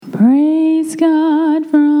Praise God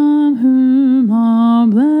from whom all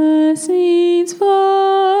blessings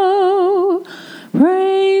flow.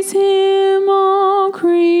 Praise Him, all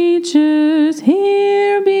creatures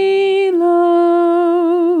here below.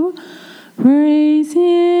 Praise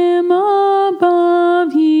Him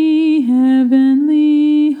above, ye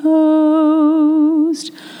heavenly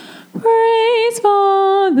host. Praise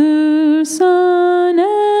Father, Son,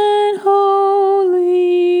 and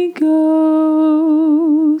Holy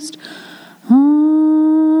Ghost. Amen.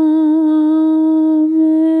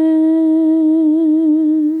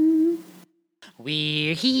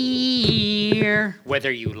 We're here,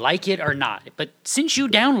 whether you like it or not. But since you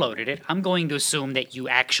downloaded it, I'm going to assume that you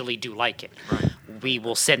actually do like it. Right. We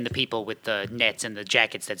will send the people with the nets and the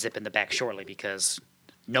jackets that zip in the back shortly because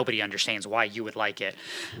nobody understands why you would like it.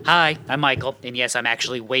 Hi, I'm Michael, and yes, I'm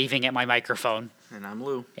actually waving at my microphone. And I'm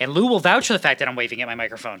Lou. And Lou will vouch for the fact that I'm waving at my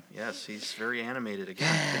microphone. Yes, he's very animated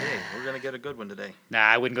again today. We're going to get a good one today. Nah,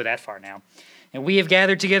 I wouldn't go that far now. And we have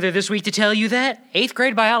gathered together this week to tell you that 8th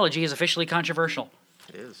grade biology is officially controversial.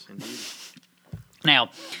 It is, indeed. Now,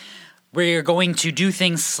 we're going to do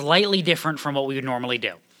things slightly different from what we would normally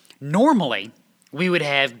do. Normally, we would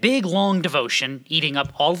have big, long devotion, eating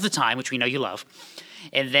up all of the time, which we know you love,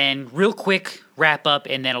 and then real quick wrap up,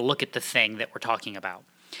 and then a look at the thing that we're talking about.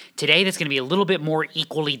 Today, that's going to be a little bit more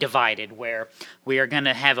equally divided, where we are going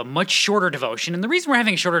to have a much shorter devotion, and the reason we're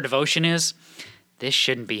having a shorter devotion is this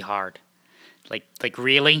shouldn't be hard. Like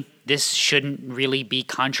really, this shouldn't really be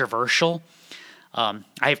controversial. I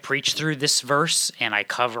have preached through this verse, and I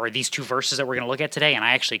cover these two verses that we're going to look at today, and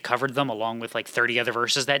I actually covered them along with like 30 other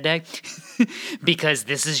verses that day because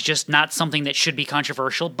this is just not something that should be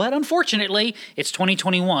controversial. But unfortunately, it's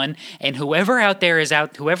 2021, and whoever is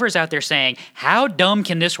out there saying, how dumb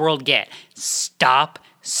can this world get? Stop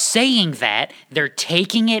saying that. They're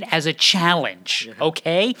taking it as a challenge,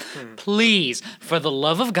 okay? Please, for the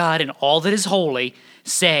love of God and all that is holy,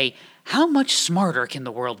 say, how much smarter can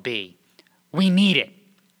the world be? We need it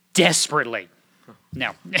desperately.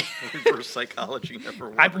 No. Reverse psychology number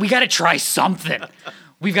one. We got to try something.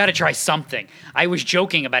 We've got to try something. I was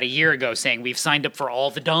joking about a year ago saying we've signed up for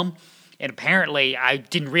all the dumb, and apparently I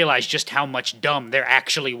didn't realize just how much dumb there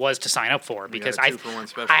actually was to sign up for because got a I 2-for-1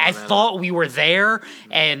 special I on that. thought we were there,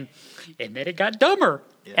 and then it got dumber,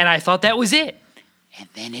 and I thought that was it, and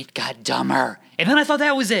then it got dumber, and then I thought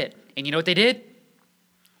that was it, and you know what they did?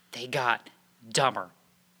 They got dumber.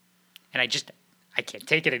 And I can't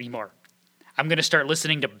take it anymore. I'm going to start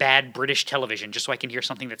listening to bad British television just so I can hear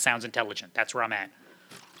something that sounds intelligent. That's where I'm at.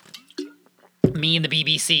 Me and the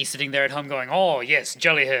BBC sitting there at home going, oh, yes,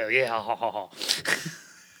 jolly ho, yeah, ha, ha, ha.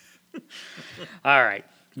 All right.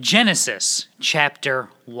 Genesis chapter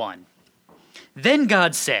 1. Then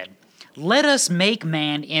God said, let us make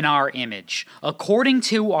man in our image, according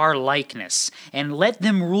to our likeness, and let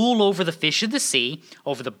them rule over the fish of the sea,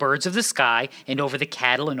 over the birds of the sky, and over the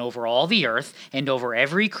cattle, and over all the earth, and over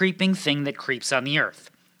every creeping thing that creeps on the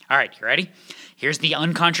earth. All right, you ready? Here's the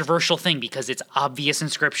uncontroversial thing because it's obvious in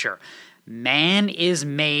Scripture. Man is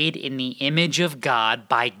made in the image of God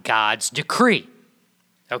by God's decree.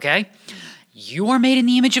 Okay? You are made in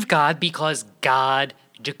the image of God because God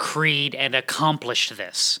decreed and accomplished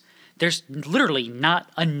this. There's literally not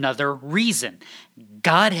another reason.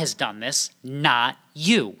 God has done this, not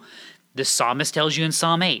you. The psalmist tells you in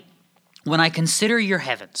Psalm 8, when I consider your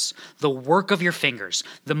heavens, the work of your fingers,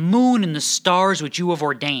 the moon and the stars which you have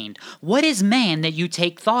ordained, what is man that you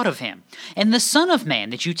take thought of him, and the son of man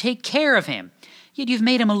that you take care of him? Yet you've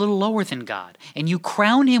made him a little lower than God, and you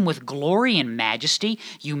crown him with glory and majesty.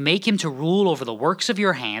 You make him to rule over the works of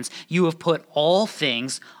your hands. You have put all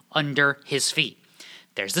things under his feet.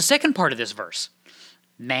 There's the second part of this verse.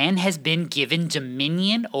 Man has been given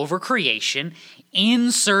dominion over creation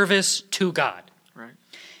in service to God. Right.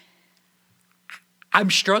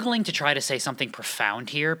 I'm struggling to try to say something profound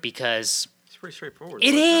here because It's pretty straightforward.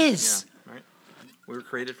 it is. Yeah, right. We were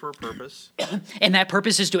created for a purpose. And that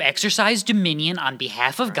purpose is to exercise dominion on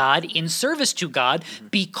behalf of God in service to God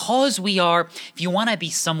because we are, if you want to be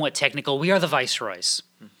somewhat technical, we are the viceroys.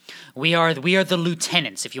 We are the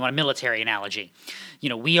lieutenants, if you want a military analogy. You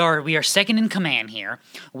know, we are second in command here.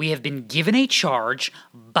 We have been given a charge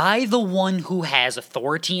by the one who has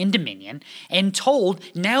authority and dominion and told,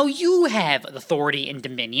 now you have authority and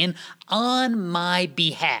dominion on my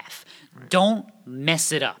behalf. Right. Don't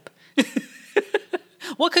mess it up.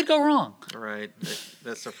 What could go wrong? Right.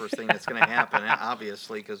 That's the first thing that's going to happen,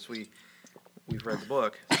 obviously, because we've read the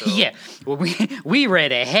book. So. Yeah, well, we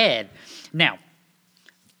read ahead. Now,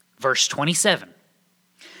 verse 27.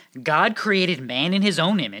 God created man in his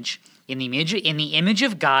own image. In the image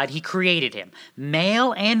of God, he created him.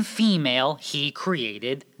 Male and female, he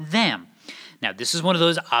created them. Now, this is one of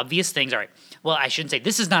those obvious things. All right. Well, I shouldn't say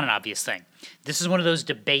this is not an obvious thing. This is one of those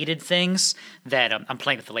debated things that I'm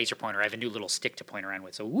playing with the laser pointer. I have a new little stick to point around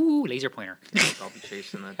with. So, ooh, laser pointer. I'll be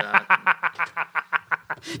chasing that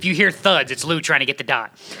dot. If you hear thuds, it's Lou trying to get the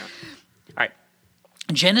dot. Yeah. All right.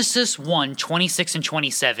 Genesis 1, 26 and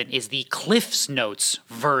 27 is the Cliff's Notes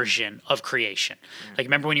version of creation. Like,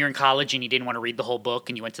 remember when you were in college and you didn't want to read the whole book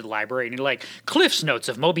and you went to the library and you're like, Cliff's Notes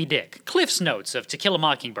of Moby Dick, Cliff's Notes of To Kill a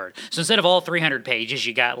Mockingbird. So instead of all 300 pages,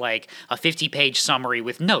 you got like a 50-page summary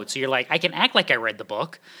with notes. So you're like, I can act like I read the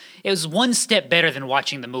book. It was one step better than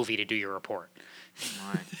watching the movie to do your report.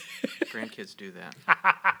 My grandkids do that.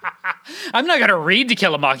 I'm not going to read To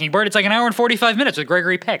Kill a Mockingbird. It's like an hour and 45 minutes with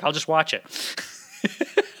Gregory Peck. I'll just watch it.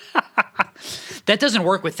 That doesn't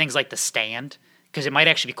work with things like The Stand, because it might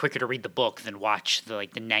actually be quicker to read the book than watch the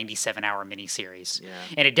 97-hour miniseries. Yeah.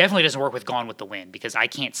 And it definitely doesn't work with Gone with the Wind, because I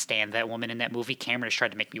can't stand that woman in that movie. Cameron has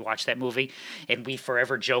tried to make me watch that movie, and we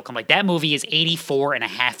forever joke. I'm like, that movie is 84 and a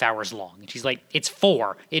half hours long. And she's like, it's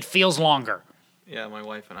 4. It feels longer. Yeah, my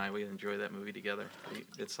wife and I, we enjoy that movie together.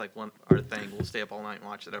 It's like our thing. We'll stay up all night and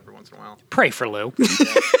watch it every once in a while. Pray for Lou.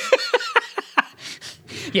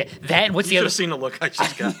 Yeah, that. What's You the should other? have seen the look I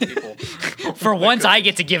just got, people. For once, I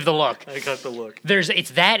get to give the look. I got the look.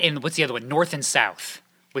 It's that and what's the other one? North and South,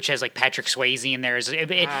 which has like Patrick Swayze in there.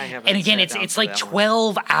 haven't And again, sat down it's for like that one.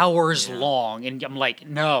 12 hours long, and I'm like,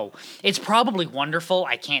 no, it's probably wonderful.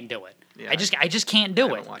 I can't do it. Yeah, I just can't do I it.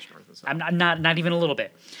 haven't watched North and South. I'm not even a little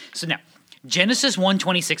bit. So now, Genesis 1,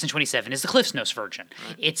 26 and 27 is the Cliff's Notes version.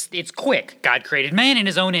 Right. It's quick. God created man in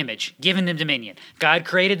his own image, given them dominion. God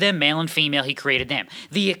created them, male and female, he created them.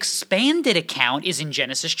 The expanded account is in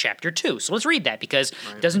Genesis chapter 2. So let's read that, because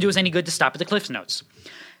it doesn't do us any good to stop at the Cliff's Notes.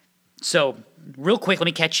 So, real quick, let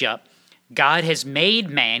me catch you up. God has made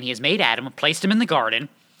man, he has made Adam, placed him in the garden,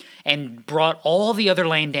 and brought all the other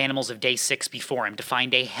land animals of day 6 before him to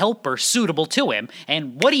find a helper suitable to him.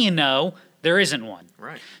 And what do you know? There isn't one.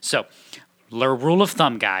 Right. So, rule of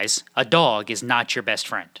thumb, guys, a dog is not your best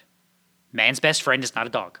friend. Man's best friend is not a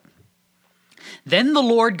dog. Then the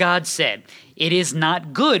Lord God said, "It is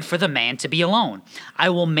not good for the man to be alone. I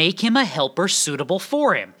will make him a helper suitable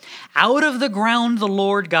for him. Out of the ground the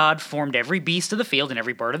Lord God formed every beast of the field and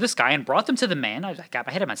every bird of the sky and brought them to the man," I got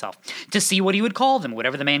ahead of myself, "to see what he would call them.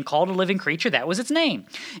 Whatever the man called a living creature, that was its name.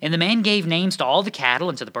 And the man gave names to all the cattle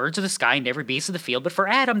and to the birds of the sky and every beast of the field. But for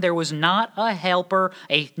Adam there was not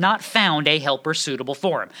found a helper suitable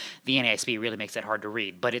for him." The NASB really makes that hard to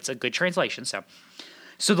read, but it's a good translation,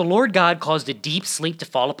 So the Lord God caused a deep sleep to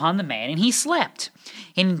fall upon the man, and he slept.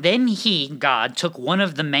 And then he, God, took one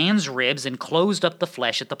of the man's ribs and closed up the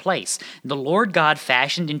flesh at the place. The Lord God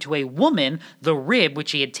fashioned into a woman the rib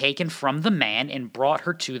which he had taken from the man and brought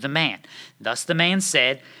her to the man. Thus the man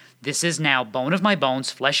said, "This is now bone of my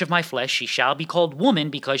bones, flesh of my flesh. She shall be called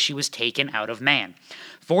woman because she was taken out of man.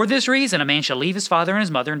 For this reason a man shall leave his father and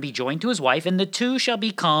his mother and be joined to his wife, and the two shall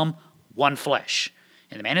become one flesh."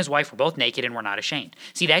 And the man and his wife were both naked and were not ashamed.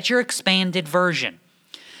 See, that's your expanded version.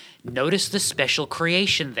 Notice the special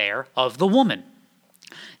creation there of the woman.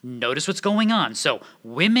 Notice what's going on. So,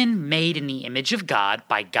 women made in the image of God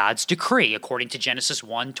by God's decree, according to Genesis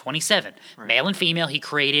 1:27. Right. Male and female, he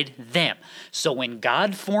created them. So when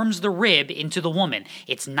God forms the rib into the woman,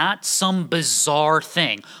 it's not some bizarre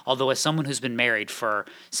thing. Although as someone who's been married for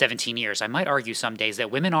 17 years, I might argue some days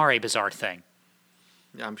that women are a bizarre thing.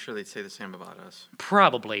 Yeah, I'm sure they'd say the same about us.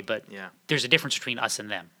 Probably, but Yeah. there's a difference between us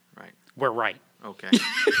and them. Right. We're right. Okay.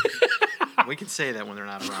 We can say that when they're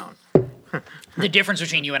not around. The difference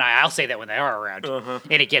between you and I'll say that when they are around.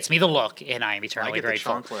 And it gets me the look, and I am I eternally get the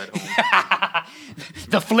grateful. chocolate at home.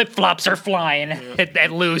 The flip-flops are flying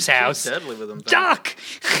at Lou's house. Deadly with them. Duck!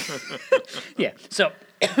 Yeah,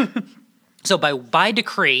 so by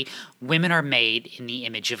decree, women are made in the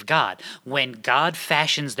image of God. When God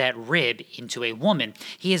fashions that rib into a woman,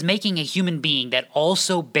 he is making a human being that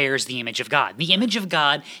also bears the image of God. The image of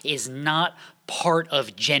God is not part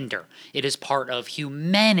of gender. It is part of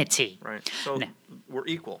humanity. Right. So Now- we're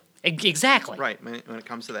equal. Exactly. Right. When it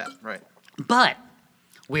comes to that. Right. But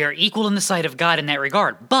we are equal in the sight of God in that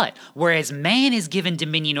regard. But whereas man is given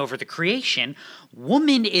dominion over the creation,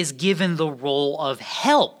 woman is given the role of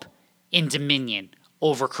help in dominion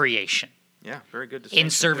over creation, Yeah. Very good distinction.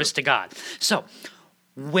 in service to God. So,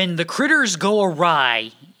 when the critters go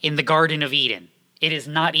awry in the Garden of Eden, it is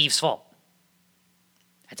not Eve's fault.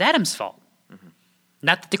 It's Adam's fault.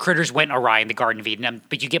 Not that the critters went awry in the Garden of Eden,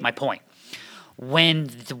 but you get my point. When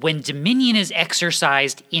dominion is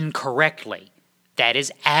exercised incorrectly, That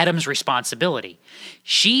is Adam's responsibility.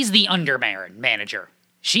 She's the manager.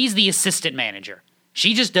 She's the assistant manager.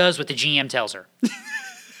 She just does what the GM tells her.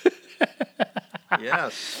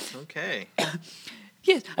 Yes. Okay.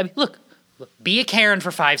 Yes, I mean, look, be a Karen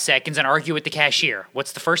for 5 seconds and argue with the cashier.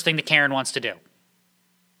 What's the first thing the Karen wants to do?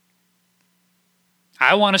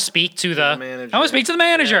 I want to speak to the manager. I want to speak to the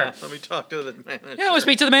manager. Yeah, let me talk to the manager. Yeah, I want to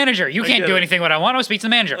speak to the manager. You can't get do it. anything what I want. I want to speak to the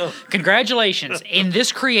manager. Oh. Congratulations. In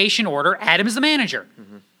this creation order, Adam is the manager.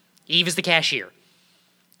 Mm-hmm. Eve is the cashier.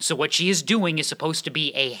 So what she is doing is supposed to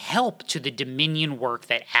be a help to the dominion work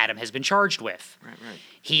that Adam has been charged with. Right.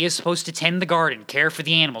 He is supposed to tend the garden, care for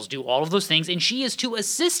the animals, do all of those things, and she is to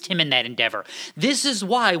assist him in that endeavor. This is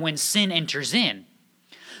why when sin enters in,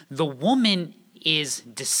 the woman is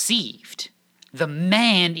deceived. The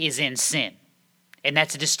man is in sin. And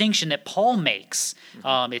that's a distinction that Paul makes.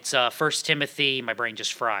 It's 1 Timothy, my brain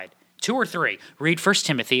just fried. 2 or 3. Read 1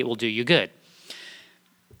 Timothy, it will do you good.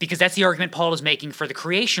 Because that's the argument Paul is making for the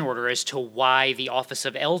creation order as to why the office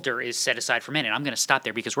of elder is set aside for men. And I'm going to stop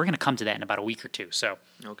there because we're going to come to that in about a week or two. So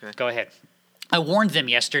Okay. go ahead. I warned them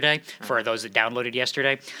yesterday, for those that downloaded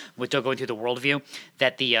yesterday, with going through the worldview,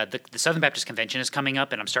 that the Southern Baptist Convention is coming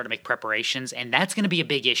up, and I'm starting to make preparations, and that's going to be a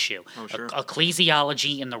big issue. Oh, sure.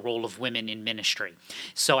 Ecclesiology and the role of women in ministry.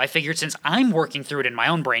 So I figured since I'm working through it in my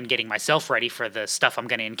own brain, getting myself ready for the stuff I'm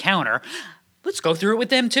going to encounter, let's go through it with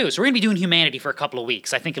them too. So we're going to be doing humanity for a couple of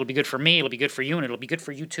weeks. I think it'll be good for me, it'll be good for you, and it'll be good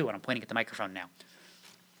for you too. And I'm pointing at the microphone now.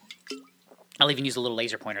 I'll even use a little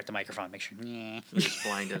laser pointer at the microphone. Make sure. You're just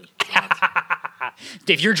blinded.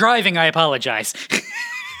 If you're driving, I apologize.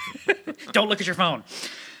 Don't look at your phone.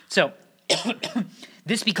 So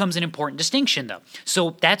this becomes an important distinction, though.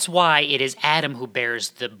 So that's why it is Adam who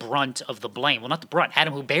bears the brunt of the blame. Well, not the brunt.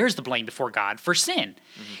 Adam who bears the blame before God for sin.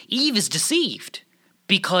 Mm-hmm. Eve is deceived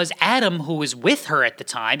because Adam, who was with her at the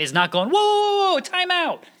time, is not going, whoa, whoa, whoa, time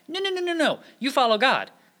out. No. You follow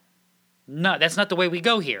God. No, that's not the way we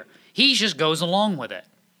go here. He just goes along with it.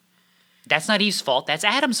 That's not Eve's fault. That's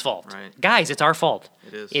Adam's fault. Right. Guys, it's our fault.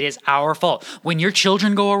 It is. It is our fault. When your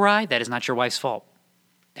children go awry, that is not your wife's fault.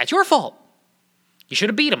 That's your fault. You should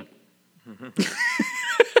have beat them.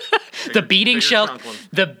 The beating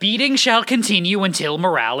shall continue until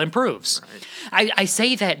morale improves. Right. I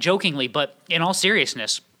say that jokingly, but in all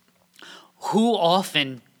seriousness, who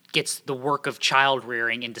often gets the work of child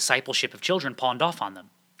rearing and discipleship of children pawned off on them?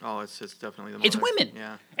 Oh, it's definitely the mother. It's women.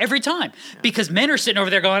 Yeah. Every time. Yeah. Because men are sitting over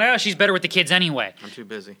there going, oh, she's better with the kids anyway. I'm too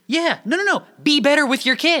busy. Yeah. No. Be better with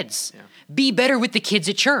your kids. Yeah. Be better with the kids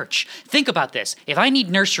at church. Think about this. If I need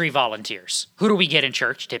nursery volunteers, who do we get in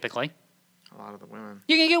church typically? A lot of the women.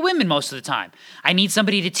 You're going to get women most of the time. I need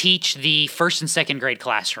somebody to teach the 1st and 2nd grade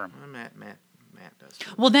classroom. Matt does.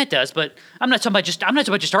 Well, that does, but I'm not talking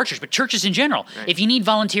about just our church, but churches in general. Right. If you need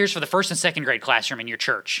volunteers for the 1st and 2nd grade classroom in your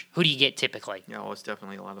church, who do you get typically? Yeah, well, it's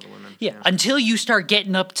definitely a lot of the women. Yeah, until you start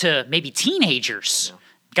getting up to maybe teenagers,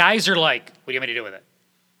 guys are like, what do you want me to do with it?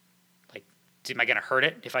 Like, am I going to hurt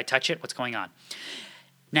it if I touch it? What's going on?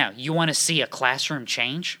 Now, you want to see a classroom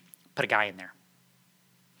change? Put a guy in there.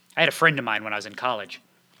 I had a friend of mine when I was in college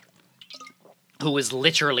who was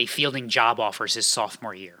literally fielding job offers his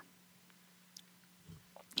sophomore year.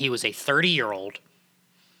 He was a 30-year-old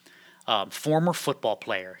former football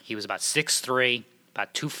player. He was about 6'3",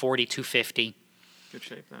 about 240, 250. Good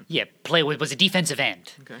shape then. Yeah, was a defensive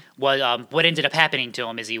end. Okay. What ended up happening to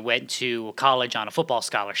him is he went to college on a football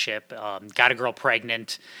scholarship, got a girl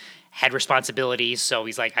pregnant, had responsibilities, so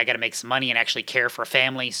he's like, I got to make some money and actually care for a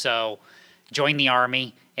family, so joined the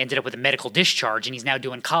Army, ended up with a medical discharge, and he's now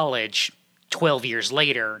doing college 12 years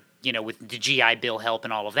later, with the GI Bill help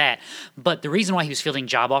and all of that. But the reason why he was fielding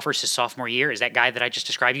job offers his sophomore year is that guy that I just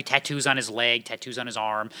described you, tattoos on his leg, tattoos on his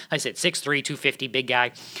arm. Like I said, 6'3", 250, big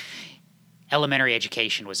guy. Elementary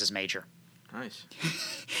education was his major. Nice.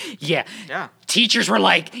 Yeah. Yeah. Teachers were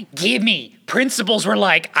like, give me. Principals were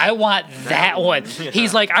like, I want that one. Yeah.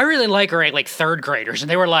 He's like, I really like her at like 3rd graders.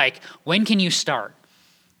 And they were like, when can you start?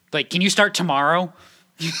 Like, can you start tomorrow?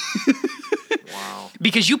 Wow.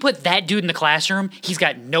 Because you put that dude in the classroom, he's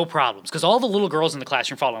got no problems. Because all the little girls in the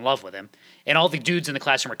classroom fall in love with him. And all the dudes in the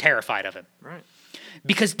classroom are terrified of him. Right.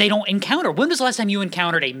 Because they don't encounter. When was the last time you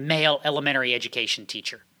encountered a male elementary education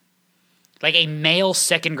teacher? Like a male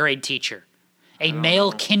 2nd grade teacher? A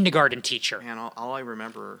male kindergarten teacher? Man, all I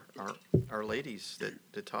remember are ladies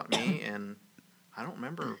that taught me, and I don't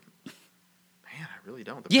remember. Man, I really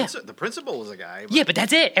don't. The principal was a guy. Yeah, but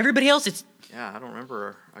that's it. Everybody else, it's... Yeah, I don't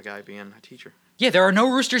remember a guy being a teacher. Yeah, there are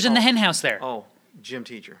no roosters in the hen house there. Oh, gym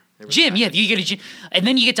teacher. Gym, yeah. You get a gym. And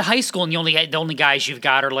then you get to high school, and the only guys you've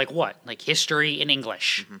got are like what? Like history and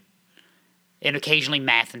English. Mm-hmm. and occasionally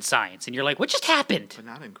math and science. And you're like, what just happened? But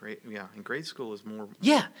not in grade. Yeah, in grade school is more.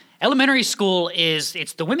 Yeah. Elementary school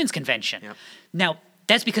it's the women's convention. Yep. Now,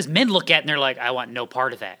 that's because men look at it and they're like, I want no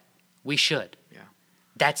part of that. We should. Yeah.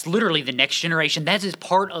 That's literally the next generation. That is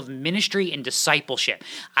part of ministry and discipleship.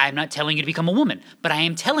 I'm not telling you to become a woman, but I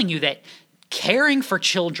am telling you that caring for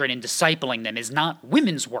children and discipling them is not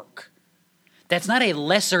women's work. That's not a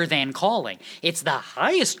lesser than calling. It's the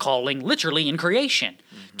highest calling, literally, in creation,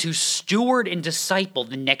 to steward and disciple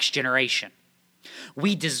the next generation.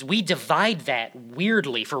 We divide that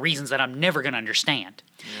weirdly for reasons that I'm never going to understand.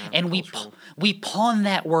 Yeah, and cultural. we pawn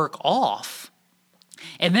that work off,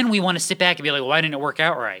 and then we want to sit back and be like, well, why didn't it work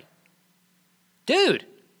out right? Dude,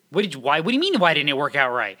 what do you mean why didn't it work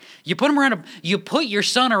out right? You put your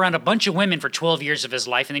son around a bunch of women for 12 years of his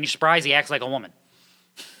life, and then you're surprised he acts like a woman.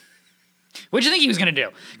 What do you think he was going to do?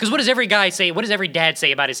 Because what does every dad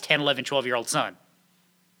say about his 10, 11, 12-year-old son?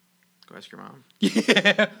 Go ask your mom. Yeah.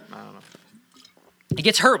 I don't know. He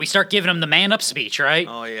gets hurt. We start giving him the man up speech, right?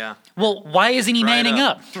 Oh yeah. Well, why isn't he Right manning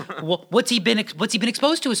up. up? Well, what's he been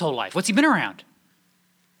exposed to his whole life? What's he been around?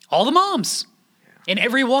 All the moms. In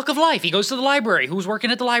every walk of life. He goes to the library. Who's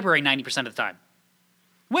working at the library 90% of the time?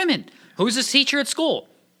 Women. Who's his teacher at school?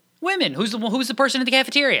 Women. Who's the person at the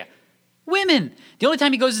cafeteria? Women. The only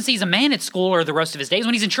time he goes and sees a man at school or the rest of his days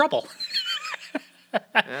when he's in trouble.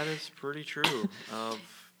 That is pretty true.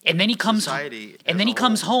 And then he comes Society and as then he a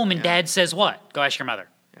comes whole, home and yeah. dad says what? Go ask your mother.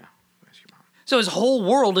 Yeah. Go ask your mom. So his whole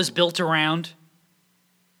world is built around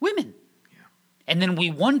women. Yeah. And then we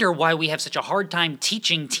wonder why we have such a hard time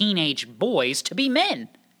teaching teenage boys to be men.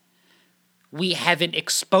 We haven't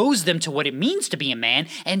exposed them to what it means to be a man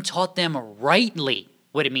and taught them rightly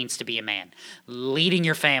what it means to be a man. Leading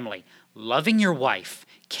your family, loving your wife,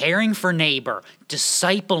 caring for neighbor,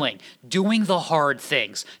 discipling, doing the hard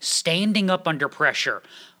things, standing up under pressure,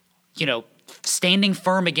 standing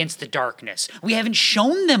firm against the darkness. We haven't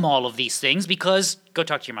shown them all of these things because, go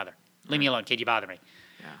talk to your mother. Leave me alone, kid, you bother me.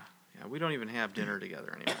 Yeah, we don't even have dinner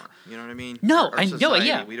together anymore. You know what I mean? No, Our I know, society,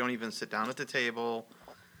 yeah. We don't even sit down at the table,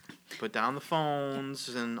 put down the phones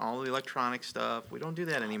and all the electronic stuff. We don't do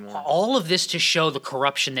that anymore. All of this to show the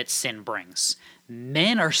corruption that sin brings.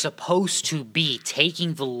 Men are supposed to be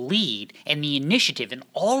taking the lead and the initiative in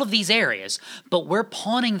all of these areas, but we're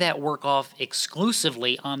pawning that work off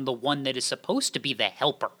exclusively on the one that is supposed to be the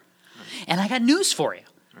helper. Right. And I got news for you.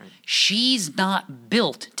 Right. She's not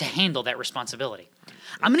built to handle that responsibility.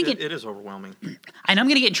 Right. It is overwhelming. And I'm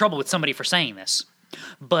going to get in trouble with somebody for saying this,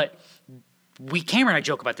 but Cameron and I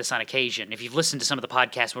joke about this on occasion. If you've listened to some of the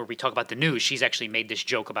podcasts where we talk about the news, she's actually made this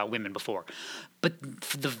joke about women before. But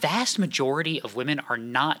the vast majority of women are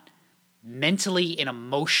not mentally and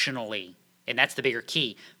emotionally, and that's the bigger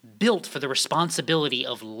key, built for the responsibility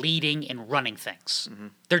of leading and running things. Mm-hmm.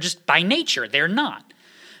 They're just, by nature, they're not.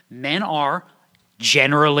 Men are,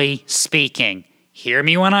 generally speaking, hear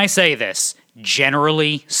me when I say this,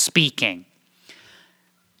 generally speaking,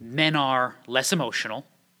 men are less emotional,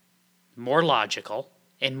 more logical,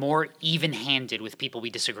 and more even-handed with people we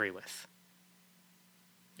disagree with.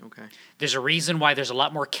 Okay. There's a reason why there's a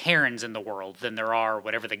lot more Karens in the world than there are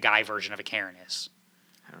whatever the guy version of a Karen is.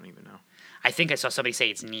 I don't even know. I think I saw somebody say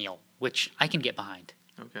it's Neil, which I can get behind.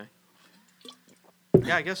 Okay.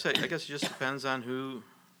 Yeah, I guess it just depends on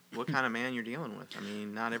what kind of man you're dealing with. I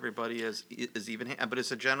mean, not everybody is even, but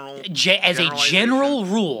it's a general. As a general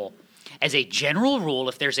rule,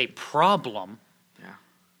 if there's a problem.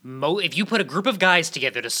 If you put a group of guys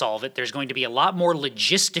together to solve it, there's going to be a lot more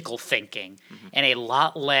logistical thinking and a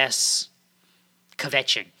lot less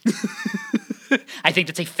kvetching. I think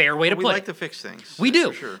that's a fair way to put it. We like to fix things. We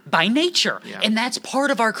do, for sure. by nature. Yeah. And that's part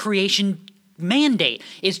of our creation mandate,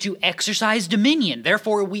 is to exercise dominion.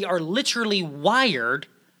 Therefore, we are literally wired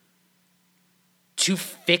to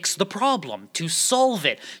fix the problem, to solve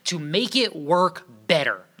it, to make it work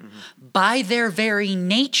better. Mm-hmm. By their very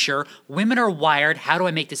nature, women are wired, how do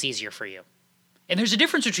I make this easier for you? And there's a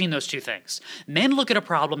difference between those two things. Men look at a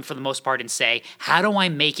problem for the most part and say, how do I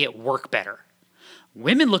make it work better?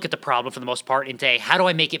 Women look at the problem for the most part and say, how do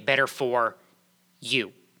I make it better for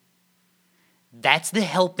you? That's the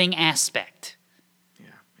helping aspect. Yeah.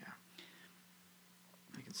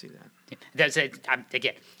 I can see that. That's it.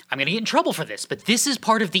 Again, I'm going to get in trouble for this, but this is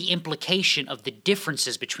part of the implication of the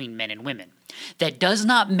differences between men and women. That does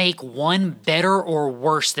not make one better or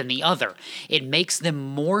worse than the other. It makes them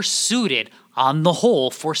more suited, on the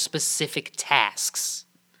whole, for specific tasks.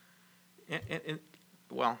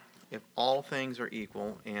 Well, if all things are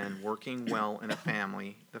equal and working well in a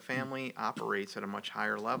family, the family operates at a much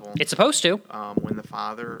higher level. It's supposed to. When the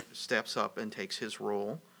father steps up and takes his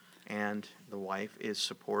role, and the wife is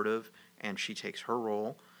supportive and she takes her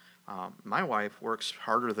role. My wife works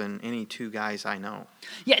harder than any two guys I know.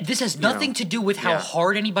 Yeah, this has nothing to do with how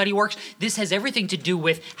hard anybody works. This has everything to do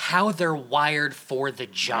with how they're wired for the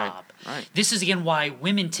job. Right. This is, again, why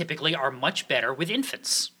women typically are much better with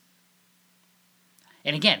infants.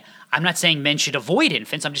 And again, I'm not saying men should avoid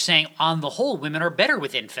infants. I'm just saying, on the whole, women are better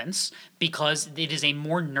with infants because it is a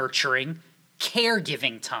more nurturing,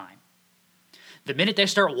 caregiving time. The minute they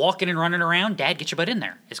start walking and running around, Dad, get your butt in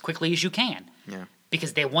there as quickly as you can. Yeah.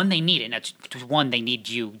 Because they need it. Now, one, they need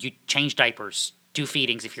you. You change diapers, do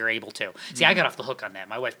feedings if you're able to. See, I got off the hook on that.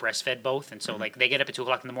 My wife breastfed both, and so like they get up at 2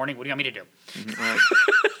 o'clock in the morning. What do you want me to do? Right.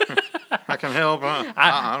 I can help.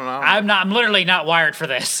 I don't know. I'm literally not wired for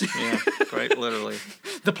this. Yeah, quite literally.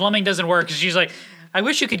 The plumbing doesn't work. She's like, I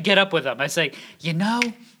wish you could get up with them. I say,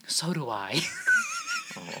 so do I.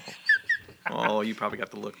 Oh, you probably got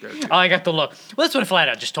the look there too. Oh, I got the look. Well, that's what I flat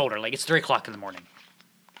out just told her. Like, it's 3 o'clock in the morning.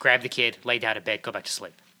 Grab the kid, lay down in bed, go back to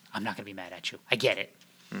sleep. I'm not going to be mad at you. I get it.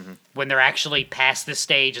 Mm-hmm. When they're actually past this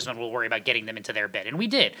stage is when we'll worry about getting them into their bed. And we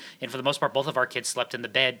did. And for the most part, both of our kids slept in the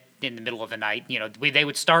bed in the middle of the night. They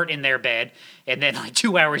would start in their bed, and then like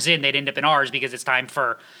 2 hours in, they'd end up in ours because it's time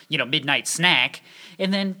for, midnight snack.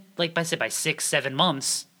 And then, like I said, by 6-7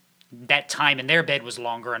 months, that time in their bed was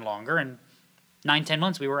longer and longer. And 9-10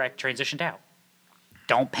 months, we were transitioned out.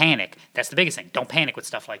 Don't panic. That's the biggest thing. Don't panic with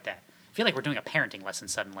stuff like that. I feel like we're doing a parenting lesson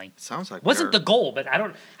suddenly. Sounds like wasn't the goal, but I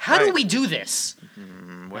don't. How do we do this?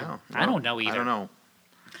 I don't know either. I don't know.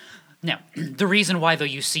 Now, the reason why, though,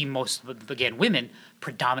 you see most, again, women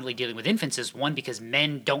predominantly dealing with infants is, one, because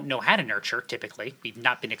men don't know how to nurture, typically. We've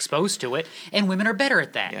not been exposed to it, and women are better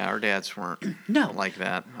at that. Yeah, our dads weren't No. like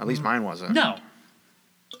that. At least mine wasn't. No.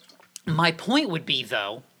 My point would be,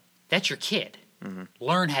 though, that's your kid. Mm-hmm.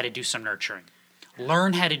 Learn how to do some nurturing.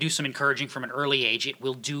 Learn how to do some encouraging from an early age. It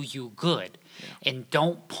will do you good. Yeah. And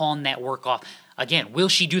don't pawn that work off. Again, will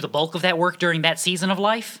she do the bulk of that work during that season of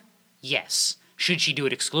life? Yes. Should she do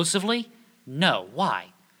it exclusively? No. Why?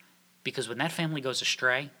 Because when that family goes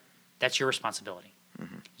astray, that's your responsibility.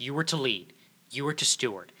 Mm-hmm. You were to lead. You were to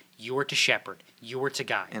steward. You were to shepherd. You were to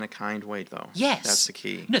guide. In a kind way, though. Yes. That's the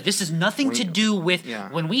key. No, this has nothing to do with,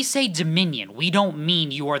 when we say dominion, we don't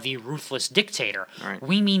mean you are the ruthless dictator. Right.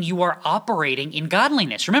 We mean you are operating in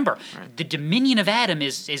godliness. Remember, the dominion of Adam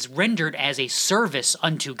is rendered as a service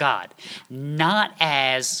unto God, not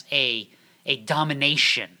as a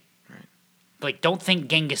domination. Right. Like, don't think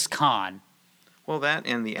Genghis Khan. Well, that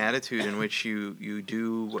and the attitude in which you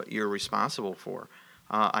do what you're responsible for.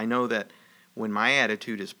 I know that when my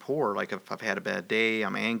attitude is poor, like if I've had a bad day,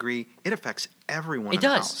 I'm angry, it affects everyone in the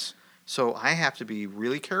house. So I have to be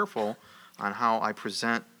really careful on how I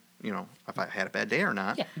present, if I had a bad day or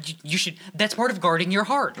not. Yeah, you should. That's part of guarding your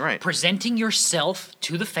heart. Right. Presenting yourself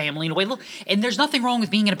to the family in a way. Look, and there's nothing wrong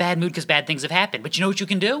with being in a bad mood because bad things have happened. But you know what you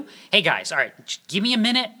can do? Hey, guys, all right, just give me a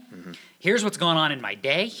minute. Mm-hmm. Here's what's going on in my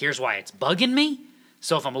day. Here's why it's bugging me.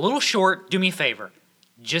 So if I'm a little short, do me a favor.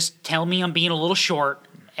 Just tell me I'm being a little short,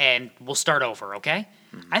 and we'll start over, okay?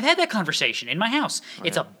 Mm-hmm. I've had that conversation in my house.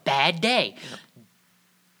 It's a bad day. Yep.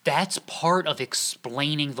 That's part of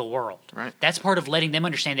explaining the world. Right. That's part of letting them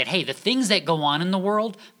understand that, hey, the things that go on in the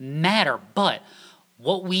world matter, but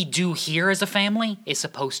what we do here as a family is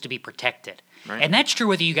supposed to be protected. Right. And that's true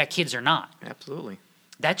whether you got kids or not. Absolutely.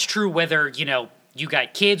 That's true whether, you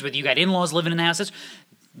got kids, whether you got in-laws living in the house.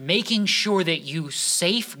 Making sure that you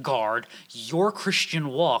safeguard your Christian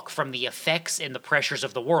walk from the effects and the pressures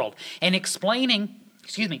of the world, and explaining,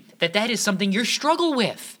 that is something you struggle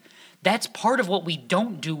with. That's part of what we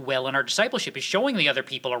don't do well in our discipleship, is showing the other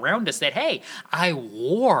people around us that, hey, I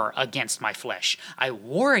war against my flesh. I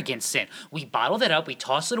war against sin. We bottle that up, we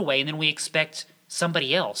toss it away, and then we expect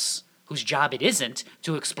somebody else, whose job it isn't,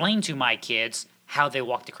 to explain to my kids how they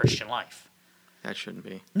walk the Christian life. That shouldn't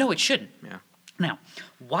be. No, it shouldn't. Yeah. Now,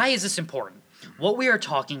 why is this important? What we are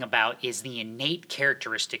talking about is the innate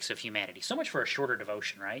characteristics of humanity. So much for a shorter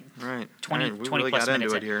devotion, right? Right. 20 we really plus got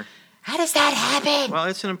minutes into it here. How does that happen? Well,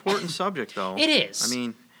 it's an important subject, though. It is. I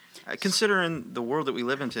mean, considering the world that we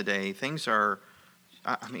live in today, things are,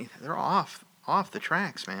 they're off the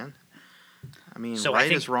tracks, man. I mean, so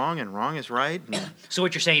right is wrong and wrong is right. So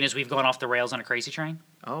what you're saying is we've gone off the rails on a crazy train?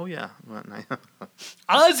 Oh, yeah.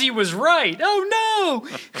 Ozzy was right. Oh,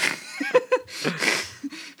 no.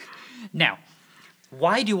 Now,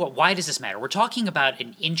 why does this matter? We're talking about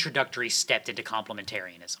an introductory step into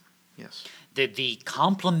complementarianism. Yes. The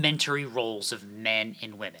complementary roles of men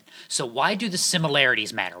and women. So why do the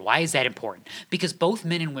similarities matter? Why is that important? Because both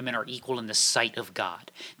men and women are equal in the sight of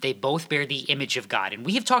God. They both bear the image of God. And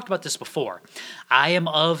we have talked about this before. I am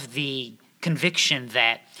of the conviction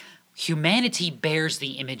that Humanity bears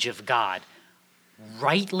the image of God,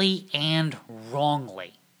 rightly and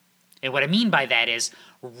wrongly. And what I mean by that is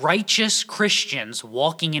righteous Christians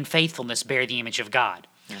walking in faithfulness bear the image of God.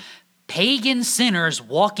 Yeah. Pagan sinners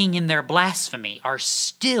walking in their blasphemy are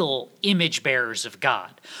still image bearers of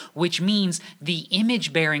God, which means the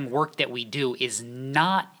image bearing work that we do is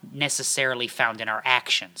not necessarily found in our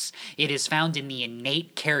actions. It is found in the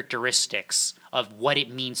innate characteristics of what it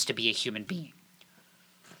means to be a human being,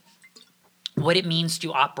 what it means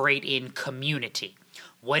to operate in community,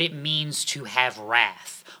 what it means to have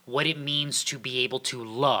wrath, what it means to be able to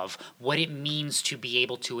love, what it means to be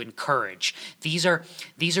able to encourage. These are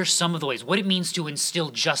some of the ways. What it means to instill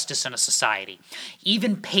justice in a society.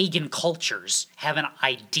 Even pagan cultures have an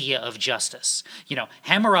idea of justice.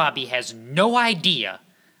 Hammurabi has no idea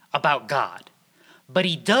about God, but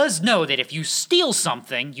he does know that if you steal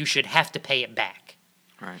something, you should have to pay it back.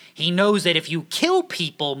 Right. He knows that if you kill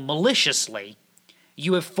people maliciously,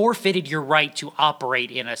 you have forfeited your right to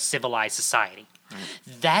operate in a civilized society. Right.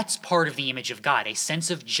 That's part of the image of God, a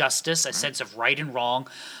sense of justice, a sense of right and wrong.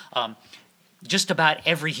 Just about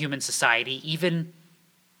every human society, even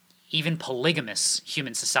polygamous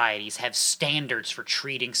human societies, have standards for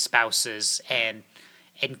treating spouses and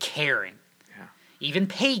caring. Yeah. Even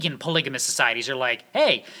pagan polygamous societies are like,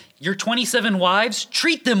 hey, your 27 wives,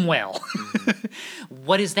 treat them well. Mm-hmm.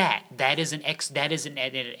 What is that? That is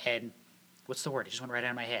what's the word? It just went right out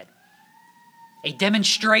of my head. A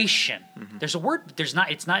demonstration. Mm-hmm. There's a word. It's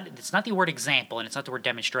not the word example, and it's not the word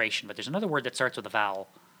demonstration, but there's another word that starts with a vowel,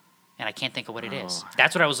 and I can't think of what it is.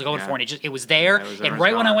 That's what I was going for, and it was there, and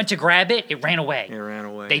right when I went to grab it, it ran away. It ran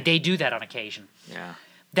away. They do that on occasion. Yeah.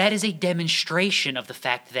 That is a demonstration of the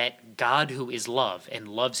fact that God, who is love and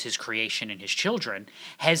loves his creation and his children,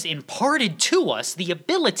 has imparted to us the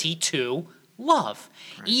ability to love.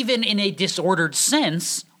 Right. Even in a disordered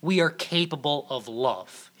sense, we are capable of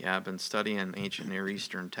love. Yeah, I've been studying ancient Near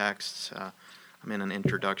Eastern texts. I'm in an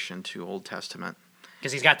introduction to Old Testament.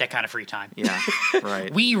 Because he's got that kind of free time. Yeah,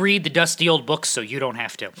 right. We read the dusty old books so you don't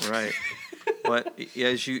have to. Right. But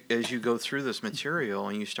as you go through this material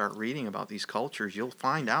and you start reading about these cultures, you'll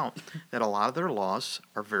find out that a lot of their laws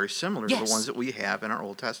are very similar to the ones that we have in our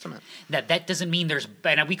Old Testament. That doesn't mean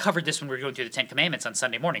and we covered this when we were going through the Ten Commandments on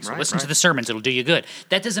Sunday morning, so listen to the sermons, it'll do you good.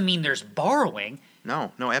 That doesn't mean there's borrowing.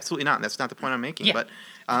 No, absolutely not. That's not the point I'm making. Yeah. But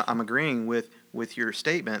I'm agreeing with your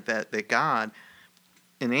statement that God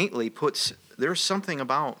innately there's something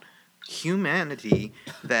about humanity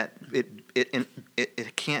that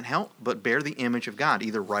it can't help but bear the image of God,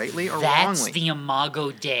 either rightly or wrongly. That's the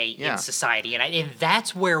imago Dei in society, and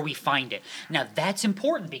that's where we find it. Now, that's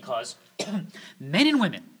important because men and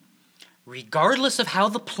women, regardless of how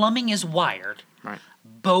the plumbing is wired,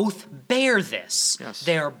 both bear this. Yes.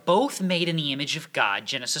 They are both made in the image of God,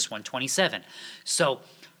 Genesis 1:27. So,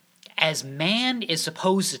 as man is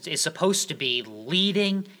supposed to be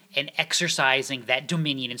leading and exercising that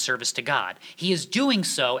dominion in service to God, he is doing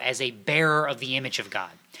so as a bearer of the image of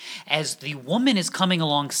God. As the woman is coming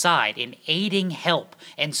alongside and aiding help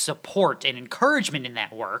and support and encouragement in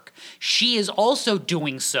that work, she is also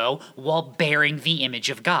doing so while bearing the image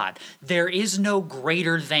of God. There is no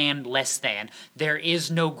greater than, less than. There is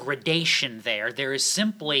no gradation there. There is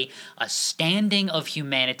simply a standing of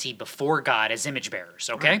humanity before God as image bearers,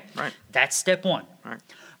 okay? Right. That's step one. Right.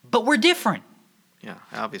 But we're different. Yeah,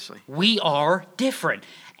 obviously. We are different.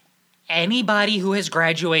 Anybody who has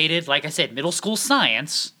graduated, like I said, middle school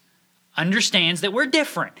science, understands that we're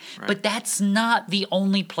different. Right. But that's not the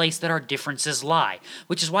only place that our differences lie,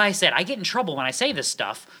 which is why I said I get in trouble when I say this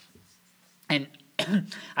stuff. And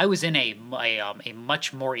I was in a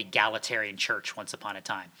much more egalitarian church once upon a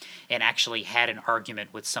time, and actually had an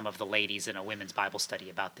argument with some of the ladies in a women's Bible study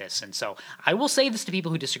about this. And so I will say this to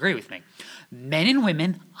people who disagree with me. Men and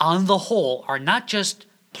women, on the whole, are not just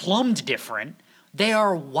plumbed different, they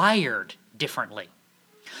are wired differently.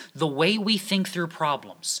 The way we think through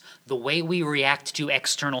problems, the way we react to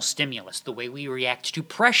external stimulus, the way we react to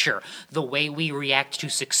pressure, the way we react to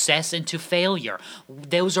success and to failure,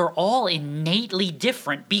 those are all innately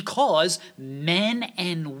different because men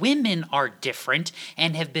and women are different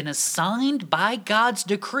and have been assigned by God's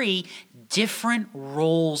decree different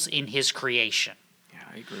roles in his creation. Yeah,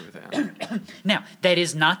 I agree with that. Now, that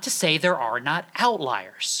is not to say there are not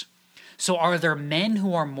outliers. So are there men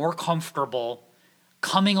who are more comfortable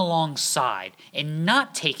coming alongside and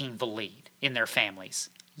not taking the lead in their families?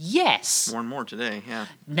 Yes. More and more today, yeah.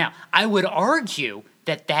 Now, I would argue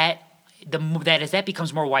that as that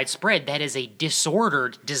becomes more widespread, that is a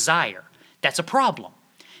disordered desire. That's a problem.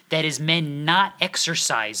 That is men not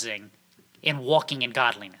exercising and walking in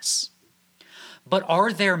godliness. But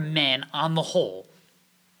are there men on the whole,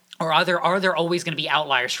 or are there always going to be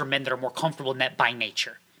outliers for men that are more comfortable in that by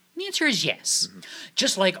nature? And the answer is yes.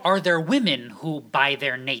 Just like, are there women who, by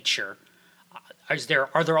their nature,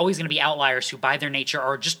 are there always going to be outliers who, by their nature,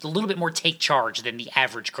 are just a little bit more take charge than the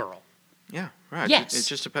average girl? Yeah, right. Yes. It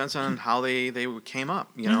just depends on how they came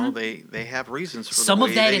up. You know, they have reasons for Some the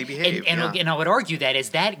way of that, they behave. and I would argue that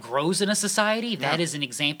as that grows in a society, that is an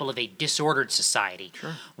example of a disordered society,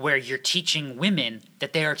 where you're teaching women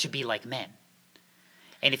that they are to be like men.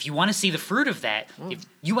 And if you want to see the fruit of that, if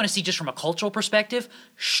you want to see just from a cultural perspective,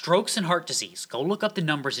 strokes and heart disease, go look up the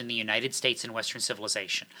numbers in the United States and Western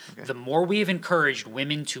civilization. Okay. The more we have encouraged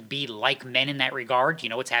women to be like men in that regard, you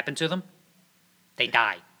know what's happened to them? They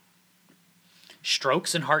die.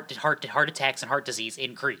 Strokes and heart attacks and heart disease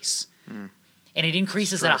increase. And it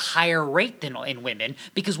increases at a higher rate than in women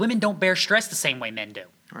because women don't bear stress the same way men do.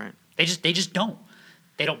 Right. They just don't.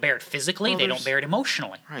 They don't bear it physically. They don't bear it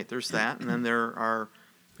emotionally. Right. There's that. And then there are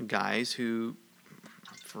guys who,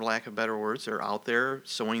 for lack of better words, are out there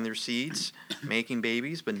sowing their seeds, making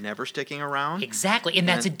babies, but never sticking around. Exactly. And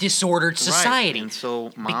that's a disordered society. Right. And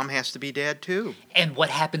so mom has to be dad too. And what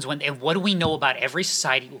happens and what do we know about every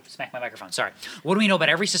society? Ooh, smack my microphone. Sorry. What do we know about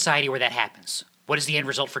every society where that happens? What is the end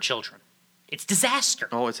result for children? It's disaster.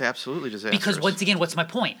 Oh, it's absolutely disastrous. Because once again, what's my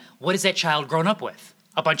point? What is that child grown up with?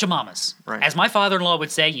 A bunch of mamas. Right. As my father-in-law would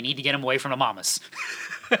say, you need to get them away from the mamas.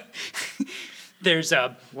 There's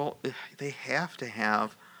a... Well, they have to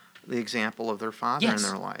have the example of their father in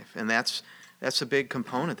their life. And that's a big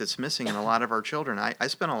component that's missing in a lot of our children. I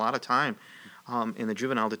spent a lot of time in the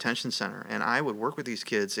juvenile detention center, and I would work with these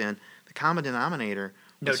kids, and the common denominator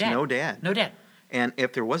was no dad. No dad. And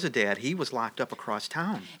if there was a dad, he was locked up across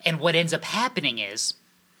town. And what ends up happening is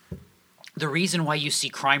the reason why you see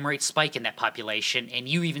crime rates spike in that population, and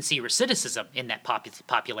you even see recidivism in that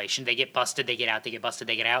population, they get busted, they get out, they get busted,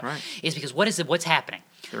 they get out, is because what's happening?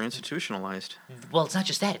 They're institutionalized. Well, it's not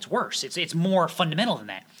just that, it's worse. It's more fundamental than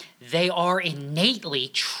that. They are innately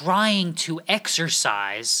trying to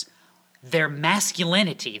exercise their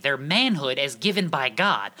masculinity, their manhood as given by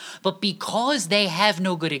God. But because they have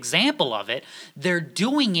no good example of it, they're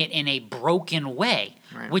doing it in a broken way,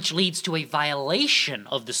 which leads to a violation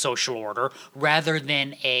of the social order rather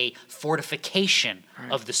than a fortification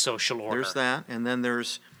of the social order. There's that, and then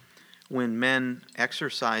there's when men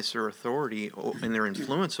exercise their authority and their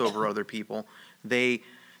influence over other people, they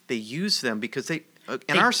use them because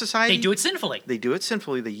in our society, they do it sinfully. They do it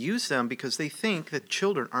sinfully. They use them because they think that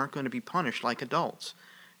children aren't going to be punished like adults.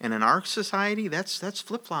 And in our society, that's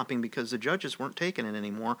flip-flopping because the judges weren't taking it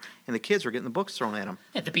anymore, and the kids are getting the books thrown at them.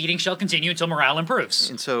 Yeah, the beating shall continue until morale improves.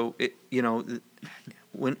 And so,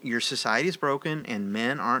 when your society is broken and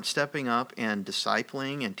men aren't stepping up and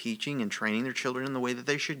discipling and teaching and training their children in the way that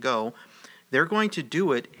they should go, they're going to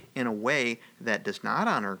do it in a way that does not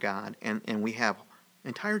honor God, and we have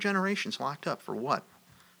entire generations locked up for what?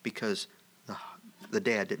 Because the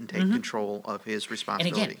dad didn't take control of his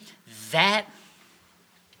responsibility. And again,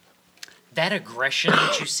 that aggression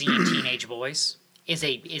that you see in teenage boys is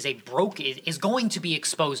going to be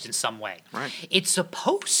exposed in some way. Right. It's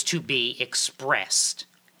supposed to be expressed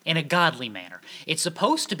in a godly manner. It's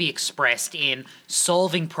supposed to be expressed in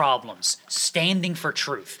solving problems, standing for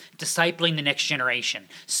truth, discipling the next generation,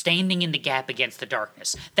 standing in the gap against the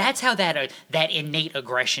darkness. That's how that innate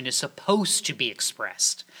aggression is supposed to be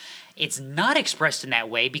expressed. It's not expressed in that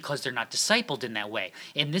way because they're not discipled in that way.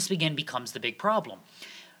 And this again becomes the big problem.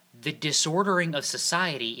 The disordering of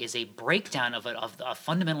society is a breakdown of a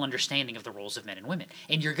fundamental understanding of the roles of men and women.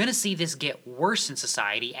 And you're going to see this get worse in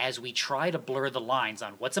society as we try to blur the lines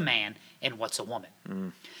on what's a man and what's a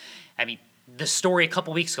woman. I mean, the story a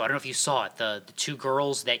couple weeks ago, I don't know if you saw it, the two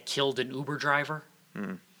girls that killed an Uber driver.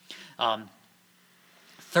 13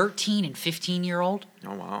 and 15-year-old.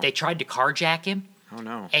 Oh, wow. They tried to carjack him. Oh,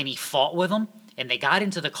 no. And he fought with them. And they got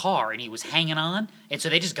into the car, and he was hanging on. And so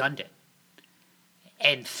they just gunned it.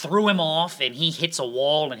 And threw him off, and he hits a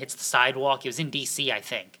wall and hits the sidewalk. It was in D.C., I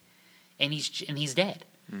think, and he's dead.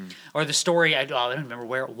 Or the story, I don't remember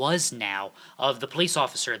where it was now, of the police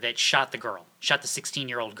officer that shot the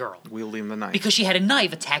 16-year-old girl. Wielding the knife. Because she had a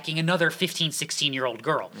knife attacking another 15, 16-year-old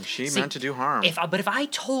girl. And she meant to do harm. But if I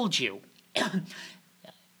told you,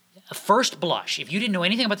 first blush, if you didn't know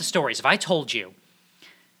anything about the stories, if I told you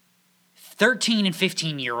 13 and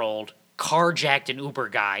 15-year-old carjacked an Uber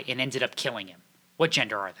guy and ended up killing him, what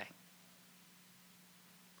gender are they?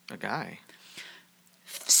 A guy.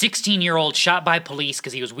 16-year-old shot by police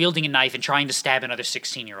because he was wielding a knife and trying to stab another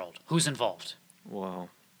 16-year-old. Who's involved? Well,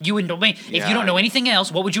 You wouldn't know. If Yeah. you don't know anything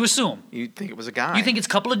else, what would you assume? You'd think it was a guy. You think it's a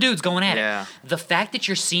couple of dudes going at Yeah. it. The fact that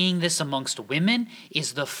you're seeing this amongst women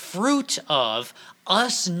is the fruit of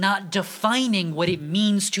us not defining what it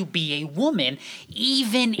means to be a woman,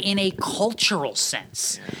 even in a cultural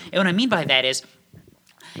sense. Yeah. And what I mean by that is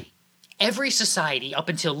every society up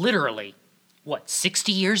until literally,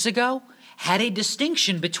 60 years ago, had a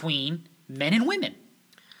distinction between men and women.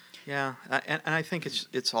 Yeah, and I think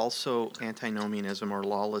it's also antinomianism or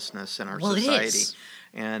lawlessness in our Well, it society. is.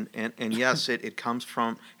 And yes, it comes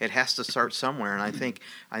from, it has to start somewhere, and I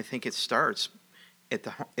think it starts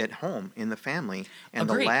at home, in the family, and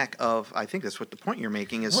Agreed. the lack of, I think that's what the point you're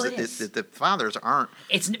making is, Well, that, it is. that the fathers aren't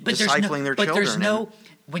But discipling their children. There's no.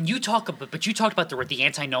 When you talk about, but you talked about the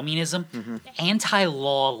antinomianism,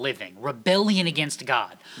 anti-law living, rebellion against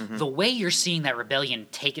God. The way you're seeing that rebellion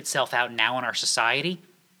take itself out now in our society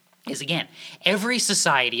is, again, every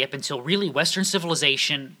society up until really Western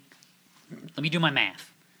civilization. Let me do my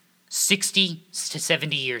math. 60 to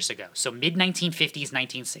 70 years ago, so mid-1950s,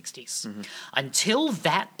 1960s. Until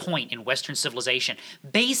that point in Western civilization,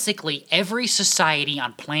 basically every society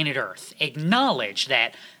on planet Earth acknowledged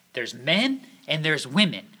that there's men and there's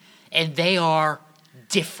women, and they are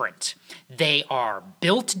different. They are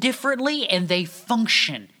built differently, and they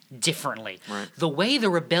function differently. Right. The way the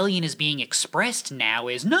rebellion is being expressed now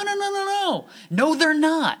is, no, they're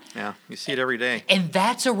not. Yeah, you see it every day. And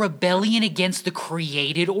that's a rebellion against the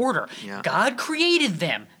created order. Yeah. God created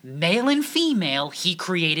them, male and female, he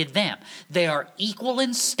created them. They are equal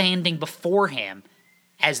in standing before him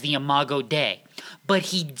as the Imago Dei. But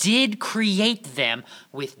he did create them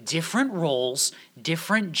with different roles,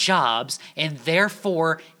 different jobs, and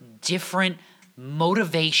therefore different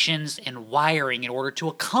motivations and wiring in order to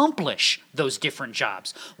accomplish those different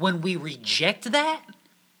jobs. When we reject that,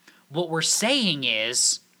 what we're saying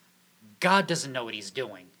is God doesn't know what he's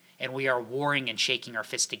doing, and we are warring and shaking our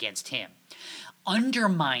fist against him.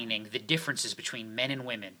 Undermining the differences between men and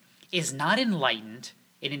women is not enlightened,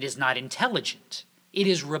 and it is not intelligent. It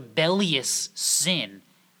is rebellious sin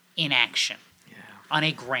in action on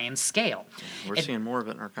a grand scale. We're seeing more of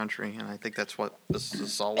it in our country, and I think that's what this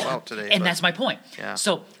is all about today. And that's my point. Yeah.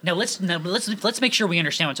 So now let's make sure we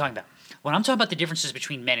understand what I'm talking about. When I'm talking about the differences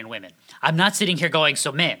between men and women, I'm not sitting here going,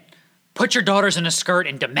 so men, put your daughters in a skirt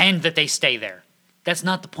and demand that they stay there. That's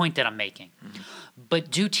not the point that I'm making. But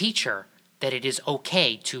do teach her that it is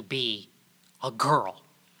okay to be a girl.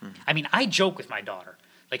 I mean, I joke with my daughter.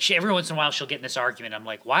 Like, every once in a while she'll get in this argument. I'm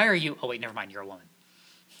like, why are you... Oh, wait, never mind. You're a woman.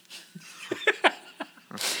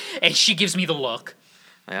 And she gives me the look.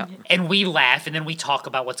 Yeah. And we laugh, and then we talk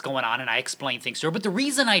about what's going on, and I explain things to her. But the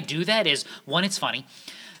reason I do that is, one, it's funny.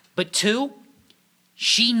 But two,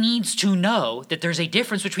 she needs to know that there's a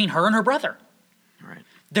difference between her and her brother. Right.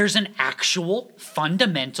 There's an actual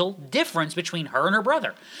fundamental difference between her and her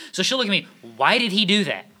brother. So she'll look at me, why did he do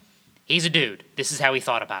that? He's a dude. This is how he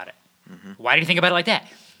thought about it. Why did he think about it like that?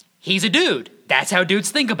 He's a dude. That's how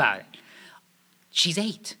dudes think about it. She's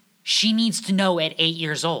 8. She needs to know at 8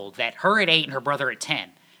 years old that her at 8 and her brother at 10,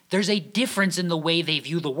 there's a difference in the way they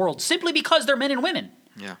view the world simply because they're men and women.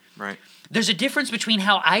 Yeah, right. There's a difference between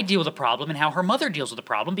how I deal with a problem and how her mother deals with a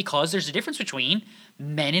problem because there's a difference between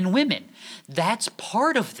men and women. That's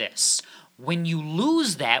part of this. When you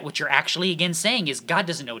lose that, what you're actually again saying is God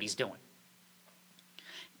doesn't know what he's doing.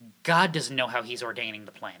 God doesn't know how he's ordaining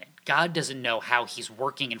the planet. God doesn't know how he's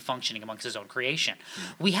working and functioning amongst his own creation.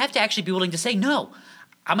 We have to actually be willing to say, no,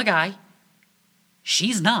 I'm a guy.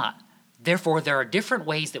 She's not. Therefore, there are different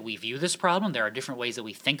ways that we view this problem. There are different ways that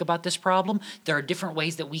we think about this problem. There are different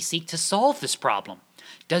ways that we seek to solve this problem.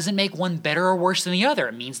 Doesn't make one better or worse than the other.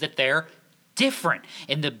 It means that they're different.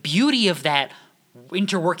 And the beauty of that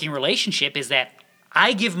interworking relationship is that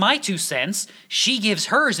I give my 2 cents, she gives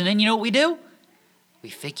hers, and then you know what we do? We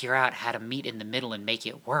figure out how to meet in the middle and make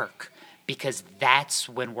it work, because that's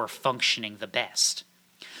when we're functioning the best.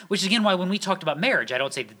 Which is, again, why when we talked about marriage, I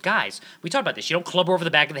don't say, guys, we talked about this. You don't club her over the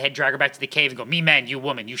back of the head, drag her back to the cave, and go, me man, you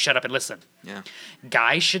woman, you shut up and listen. Yeah.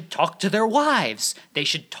 Guys should talk to their wives. They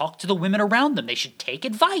should talk to the women around them. They should take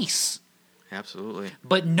advice. Absolutely.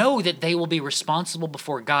 But know that they will be responsible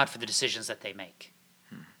before God for the decisions that they make.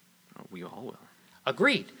 We all will.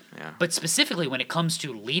 Agreed. Yeah. But specifically when it comes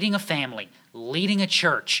to leading a family, leading a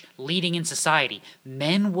church, leading in society,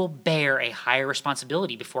 men will bear a higher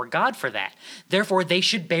responsibility before God for that. Therefore, they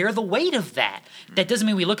should bear the weight of that. That doesn't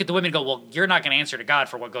mean we look at the women and go, well, you're not going to answer to God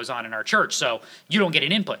for what goes on in our church, so you don't get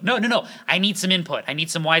an input. No. I need some input. I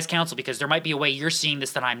need some wise counsel because there might be a way you're seeing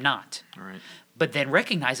this that I'm not. All right. But then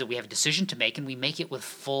recognize that we have a decision to make, and we make it with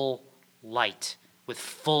full light, with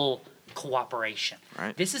full cooperation.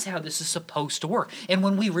 Right. This is how this is supposed to work. And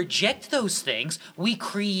when we reject those things, we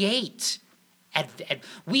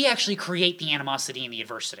we actually create the animosity and the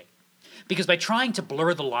adversity. Because by trying to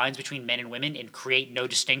blur the lines between men and women and create no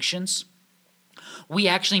distinctions, we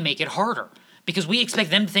actually make it harder. Because we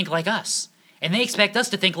expect them to think like us. And they expect us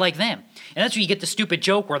to think like them. And that's where you get the stupid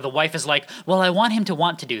joke where the wife is like, well, I want him to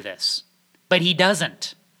want to do this. But he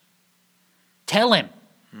doesn't. Tell him.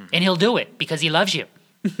 And he'll do it because he loves you.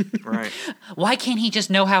 Right. Why can't he just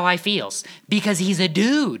know how I feels? Because he's a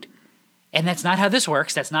dude. And that's not how this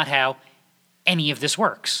works. That's not how any of this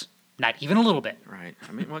works. Not even a little bit. Right.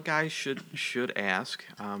 I mean, what guys should ask,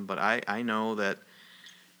 but I know that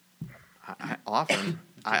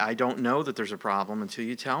I don't know that there's a problem until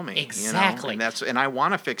you tell me. Exactly. You know? And I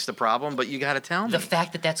want to fix the problem, but you got to tell me. The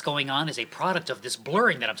fact that that's going on is a product of this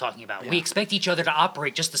blurring that I'm talking about. Yeah. We expect each other to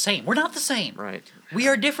operate just the same. We're not the same. Right. We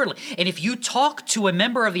are differently. And if you talk to a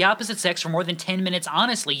member of the opposite sex for more than 10 minutes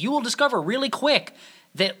honestly, you will discover really quick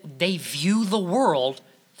that they view the world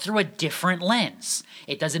through a different lens.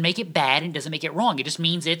 It doesn't make it bad and doesn't make it wrong. It just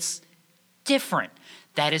means it's different.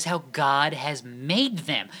 That is how God has made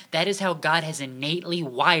them. That is how God has innately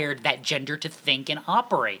wired that gender to think and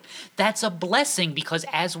operate. That's a blessing because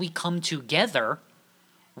as we come together,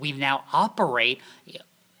 we now operate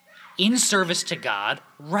in service to God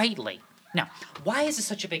rightly. Now, why is this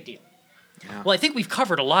such a big deal? Yeah. Well, I think we've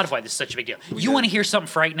covered a lot of why this is such a big deal. You want to hear something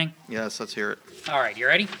frightening? Yes, let's hear it. All right, you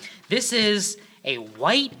ready? This is a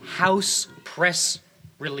White House press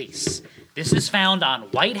release. This is found on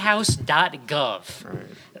whitehouse.gov.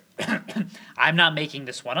 Right. I'm not making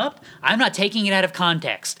this one up. I'm not taking it out of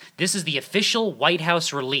context. This is the official White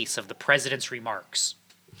House release of the president's remarks.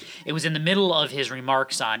 It was in the middle of his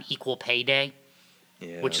remarks on Equal Pay Day,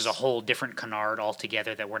 Yes. which is a whole different canard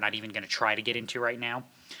altogether that we're not even going to try to get into right now.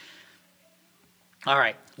 All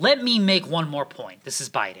right, let me make one more point. This is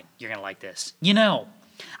Biden. You're going to like this. You know,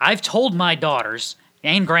 I've told my daughters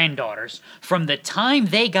and granddaughters from the time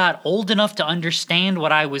they got old enough to understand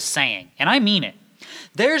what I was saying, and I mean it.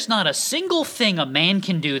 There's not a single thing a man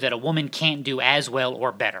can do that a woman can't do as well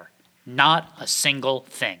or better. Not a single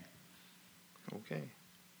thing. Okay.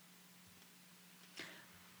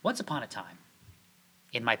 Once upon a time,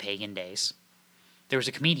 in my pagan days, there was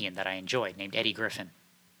a comedian that I enjoyed named Eddie Griffin.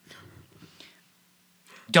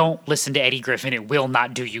 Don't listen to Eddie Griffin. It will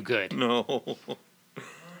not do you good. No.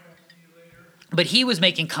 But he was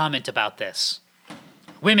making comment about this.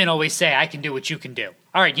 Women always say, I can do what you can do.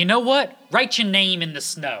 All right, you know what? Write your name in the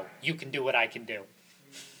snow. You can do what I can do.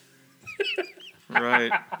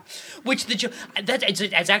 Right. Which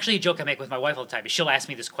it's actually a joke I make with my wife all the time. She'll ask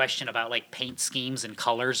me this question about like paint schemes and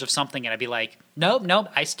colors of something, and I'd be like, nope,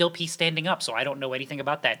 I still pee standing up, so I don't know anything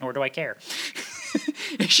about that, nor do I care.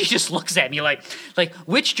 She just looks at me like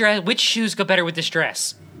which shoes go better with this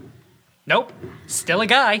dress? Nope. Still a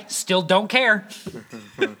guy. Still don't care.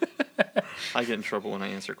 I get in trouble when I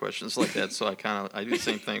answer questions like that, so I do the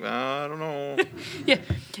same thing. I don't know. Yeah.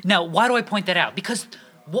 Now, why do I point that out? Because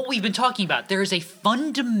what we've been talking about, there is a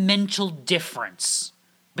fundamental difference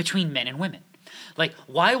between men and women. Like,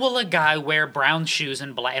 why will a guy wear brown shoes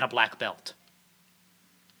and a black belt?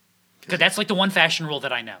 Because that's like the one fashion rule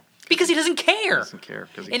that I know. Because he doesn't care. He doesn't care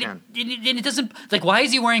because he can. And it doesn't, like, why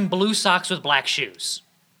is he wearing blue socks with black shoes?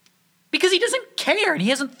 Because he doesn't care and he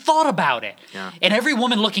hasn't thought about it. Yeah. And every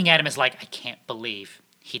woman looking at him is like, I can't believe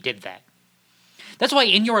he did that. That's why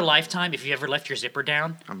in your lifetime, if you ever left your zipper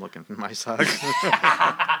down. I'm looking at my socks.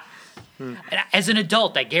 As an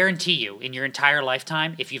adult, I guarantee you, in your entire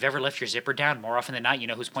lifetime, if you've ever left your zipper down, more often than not, you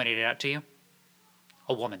know who's pointed it out to you?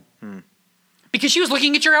 A woman. Because she was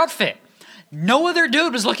looking at your outfit. No other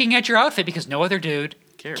dude was looking at your outfit because no other dude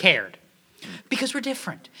cared. Because we're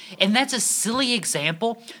different. And that's a silly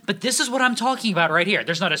example, but this is what I'm talking about right here.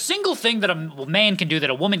 There's not a single thing that a man can do that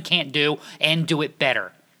a woman can't do and do it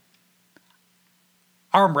better.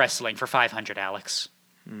 Arm wrestling for 500, Alex.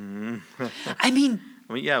 I mean,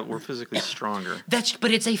 yeah, we're physically stronger.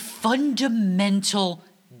 But it's a fundamental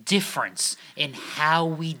difference in how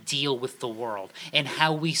we deal with the world and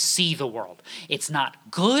how we see the world. It's not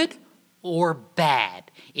good or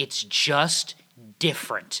bad. It's just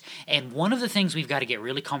different. And one of the things we've got to get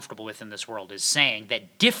really comfortable with in this world is saying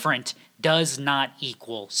that different does not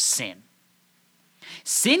equal sin.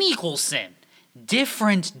 Sin equals sin.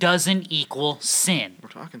 Different doesn't equal sin. We're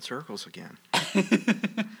talking circles again.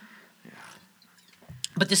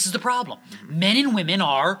 But this is the problem. Men and women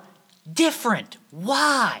are different.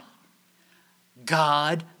 Why?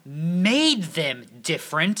 God made them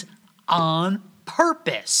different on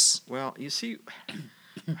purpose. Well, you see,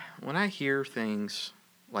 when I hear things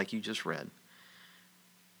like you just read,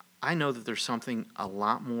 I know that there's something a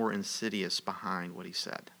lot more insidious behind what he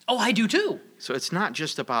said. Oh, I do too. So it's not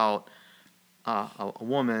just about a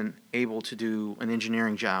woman able to do an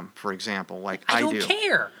engineering job, for example, like I do. I don't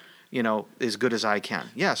care. You know, as good as I can.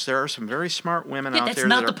 Yes, there are some very smart women out that's there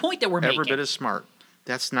not that the are point that we're every making. bit as smart.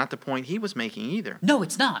 That's not the point he was making either. No,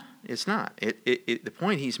 it's not. It's not. The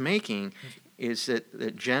point he's making is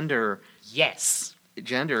that gender is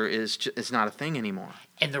not a thing anymore.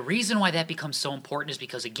 And the reason why that becomes so important is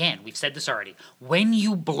because, again, we've said this already, when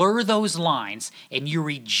you blur those lines and you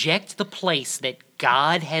reject the place that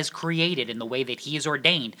God has created in the way that he has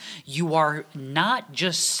ordained, you are not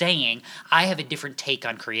just saying, I have a different take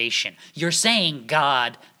on creation. You're saying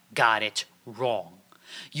God got it wrong.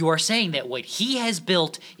 You are saying that what he has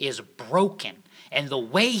built is broken, and the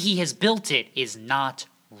way he has built it is not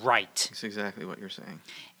right. That's exactly what you're saying.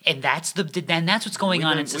 And that's what's going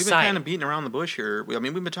on in society. We've been kind of beating around the bush here. I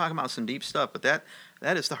mean, we've been talking about some deep stuff, but that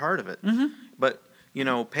is the heart of it. Mm-hmm. But, you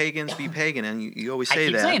know, pagans be pagan, and you always say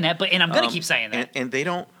that. I keep saying that, and I'm going to keep saying that. And they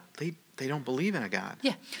don't believe in a God.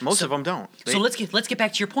 Yeah. Most of them don't. So let's get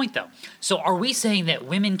back to your point, though. So are we saying that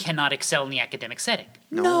women cannot excel in the academic setting?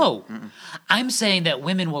 No. I'm saying that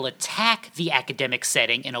women will attack the academic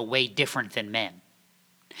setting in a way different than men.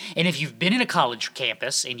 And if you've been in a college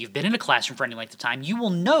campus and you've been in a classroom for any length of time, you will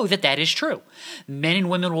know that that is true. Men and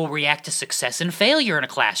women will react to success and failure in a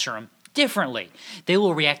classroom differently. They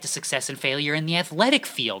will react to success and failure in the athletic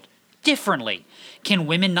field differently. Can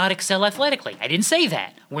women not excel athletically? I didn't say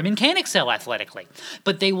that. Women can excel athletically.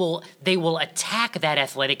 But they will attack that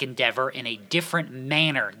athletic endeavor in a different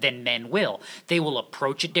manner than men will. They will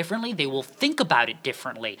approach it differently. They will think about it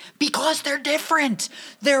differently because they're different.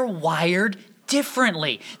 They're wired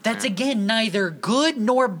differently. That's, again, neither good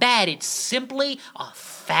nor bad. It's simply a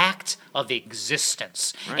fact of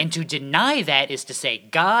existence. Right. And to deny that is to say,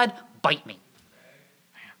 God, bite me.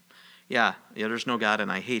 Yeah, there's no God and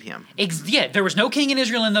I hate him. There was no king in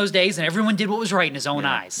Israel in those days, and everyone did what was right in his own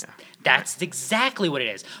eyes. Yeah. That's exactly what it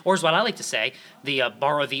is. Or as what I like to say,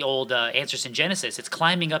 borrow the old answers in Genesis, it's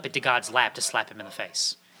climbing up into God's lap to slap him in the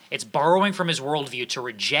face. It's borrowing from his worldview to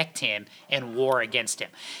reject him and war against him.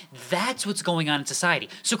 That's what's going on in society.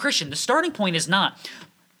 So, Christian, the starting point is not,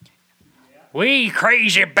 we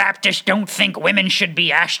crazy Baptists don't think women should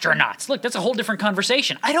be astronauts. Look, that's a whole different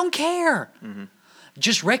conversation. I don't care. Mm-hmm.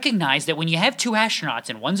 Just recognize that when you have two astronauts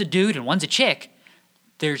and one's a dude and one's a chick,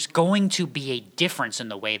 there's going to be a difference in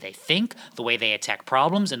the way they think, the way they attack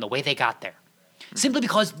problems, and the way they got there. Simply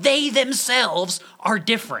because they themselves are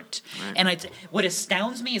different. Right. And what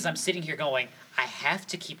astounds me is I'm sitting here going, I have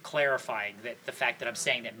to keep clarifying that the fact that I'm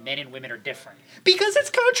saying that men and women are different. Because it's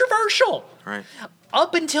controversial. Right.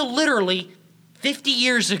 Up until literally 50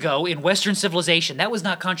 years ago in Western civilization, that was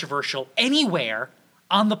not controversial anywhere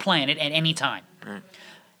on the planet at any time. Right.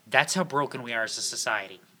 That's how broken we are as a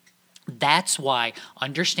society. That's why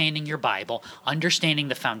understanding your Bible, understanding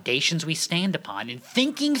the foundations we stand upon, and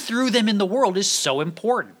thinking through them in the world is so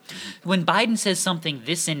important. Mm-hmm. When Biden says something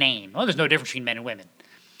this inane, there's no difference between men and women.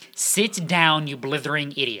 Sit down, you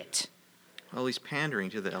blithering idiot. Well, he's pandering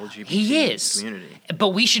to the LGBT community. But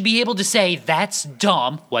we should be able to say, that's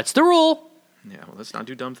dumb. What's the rule? Yeah, well, let's not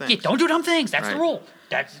do dumb things. Yeah, don't do dumb things. That's the rule.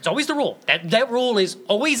 It's always the rule. That rule is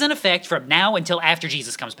always in effect from now until after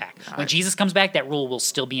Jesus comes back. When Jesus comes back, that rule will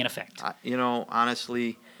still be in effect.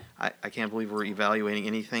 Honestly, I can't believe we're evaluating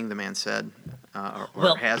anything the man said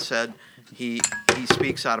or has said. He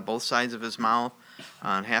speaks out of both sides of his mouth,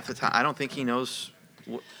 and half the time I don't think he knows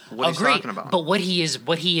what he's talking about. But what he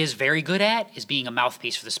is very good at is being a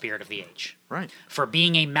mouthpiece for the spirit of the age. Right. For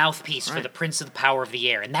being a mouthpiece for the prince of the power of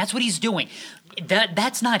the air. And that's what he's doing.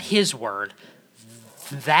 That's not his word.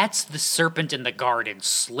 That's the serpent in the garden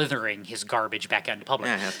slithering his garbage back out into public.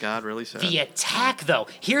 Yeah, has God really said? The attack, though,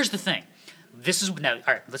 here's the thing. All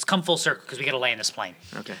right, let's come full circle because we got to land this plane.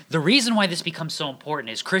 Okay. The reason why this becomes so important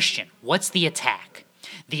is, Christian, what's the attack?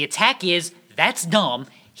 The attack is, that's dumb.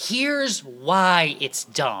 Here's why it's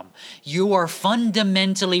dumb. You are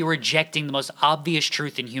fundamentally rejecting the most obvious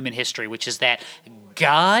truth in human history, which is that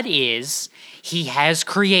God He has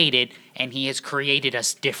created, and He has created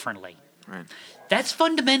us differently. Right. That's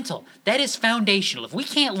fundamental. That is foundational. If we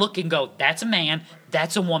can't look and go, that's a man,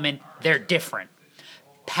 that's a woman, they're different.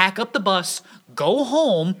 Pack up the bus, go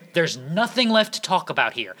home, there's nothing left to talk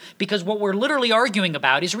about here. Because what we're literally arguing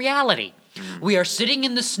about is reality. Mm-hmm. We are sitting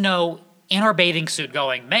in the snow in our bathing suit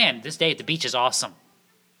going, man, this day at the beach is awesome.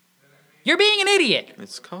 You're being an idiot.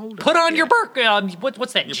 It's cold. Put out on your there. burqa.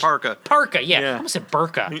 What's that? Your parka. Parka, yeah. Yeah. I almost said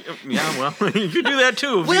burqa. Yeah, well, you could do that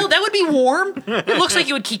too. Well, that would be warm. It looks like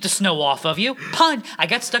it would keep the snow off of you. I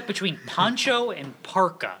got stuck between poncho and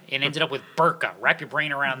parka and ended up with burqa. Wrap your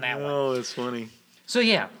brain around that one. Oh, that's funny. So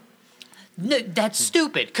yeah, that's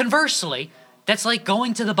stupid. Conversely, that's like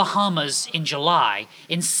going to the Bahamas in July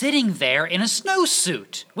and sitting there in a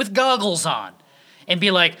snowsuit with goggles on and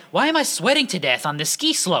be like, why am I sweating to death on this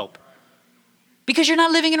ski slope? Because you're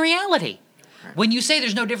not living in reality. When you say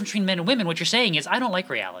there's no difference between men and women, what you're saying is, I don't like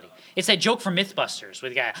reality. It's that joke from Mythbusters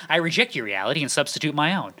with the guy, I reject your reality and substitute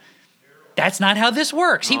my own. That's not how this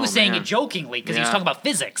works. He was saying it jokingly because he was talking about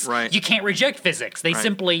physics. Right. You can't reject physics. They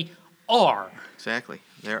simply are. Exactly.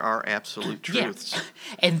 There are absolute truths. Yeah.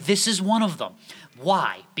 And this is one of them.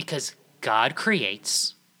 Why? Because God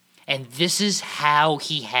creates, and this is how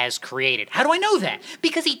he has created. How do I know that?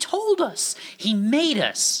 Because he told us. He made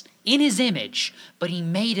us in his image, but he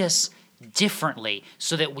made us differently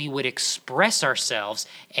so that we would express ourselves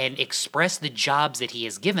and express the jobs that he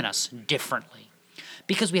has given us differently.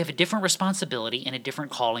 Because we have a different responsibility and a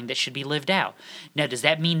different calling that should be lived out. Now, does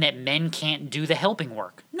that mean that men can't do the helping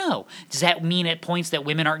work? No. Does that mean at points that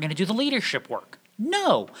women aren't going to do the leadership work?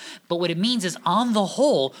 No. But what it means is, on the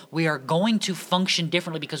whole, we are going to function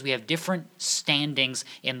differently because we have different standings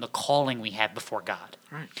in the calling we have before God.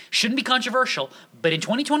 Right. Shouldn't be controversial, but in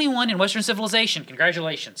 2021 in Western civilization,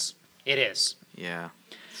 congratulations, it is. Yeah.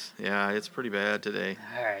 Yeah, it's pretty bad today.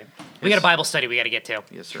 All right. We got a Bible study we got to get to.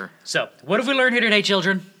 Yes, sir. So, what have we learned here today,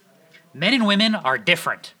 children? Men and women are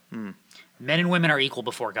different. Men and women are equal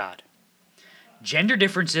before God. Gender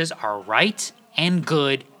differences are right and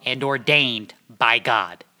good and ordained by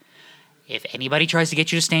God. If anybody tries to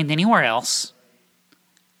get you to stand anywhere else,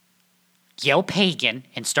 yell pagan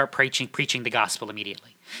and start preaching the gospel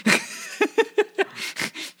immediately.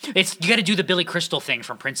 You got to do the Billy Crystal thing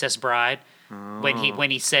from Princess Bride. When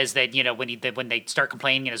he says that, when they start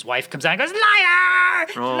complaining and his wife comes out and goes, liar!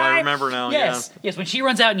 Oh, liar! I remember now, Yes, when she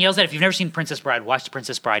runs out and yells that, if you've never seen Princess Bride, watch the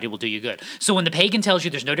Princess Bride, it will do you good. So when the pagan tells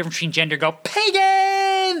you there's no difference between gender, go,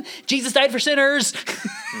 pagan! Jesus died for sinners!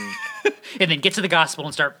 And then get to the gospel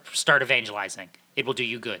and start evangelizing. It will do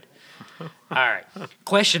you good. All right.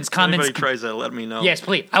 Questions, comments? If anybody tries that, let me know. Yes,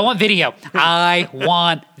 please. I want video. I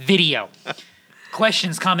want video.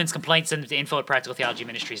 Questions, comments, complaints, send them to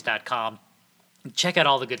info@practicaltheologyministries.com. Check out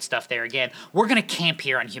all the good stuff there. Again, we're going to camp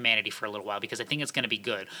here on humanity for a little while because I think it's going to be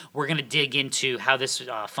good. We're going to dig into how this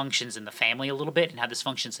functions in the family a little bit and how this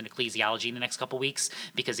functions in ecclesiology in the next couple weeks,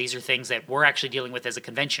 because these are things that we're actually dealing with as a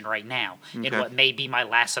convention right now in what may be my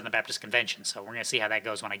last Southern Baptist convention. So we're going to see how that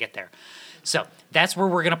goes when I get there. So that's where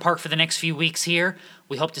we're going to park for the next few weeks here.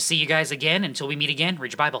 We hope to see you guys again. Until we meet again,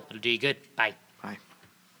 read your Bible. It'll do you good. Bye.